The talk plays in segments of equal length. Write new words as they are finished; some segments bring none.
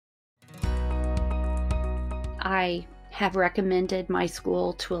I have recommended my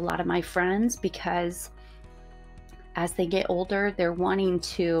school to a lot of my friends because as they get older, they're wanting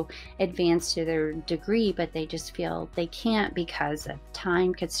to advance to their degree, but they just feel they can't because of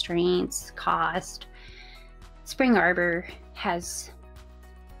time constraints, cost. Spring Arbor has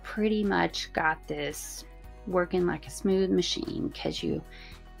pretty much got this working like a smooth machine, because you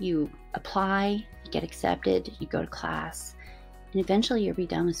apply, you get accepted, you go to class, and eventually you'll be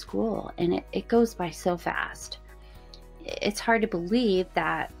done with school, and it goes by so fast. It's hard to believe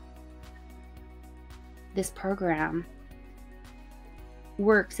that this program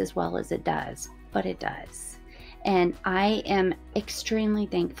works as well as it does, but it does. And I am extremely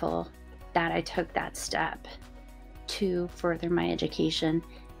thankful that I took that step to further my education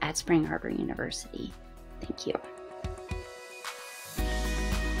at Spring Arbor University. Thank you.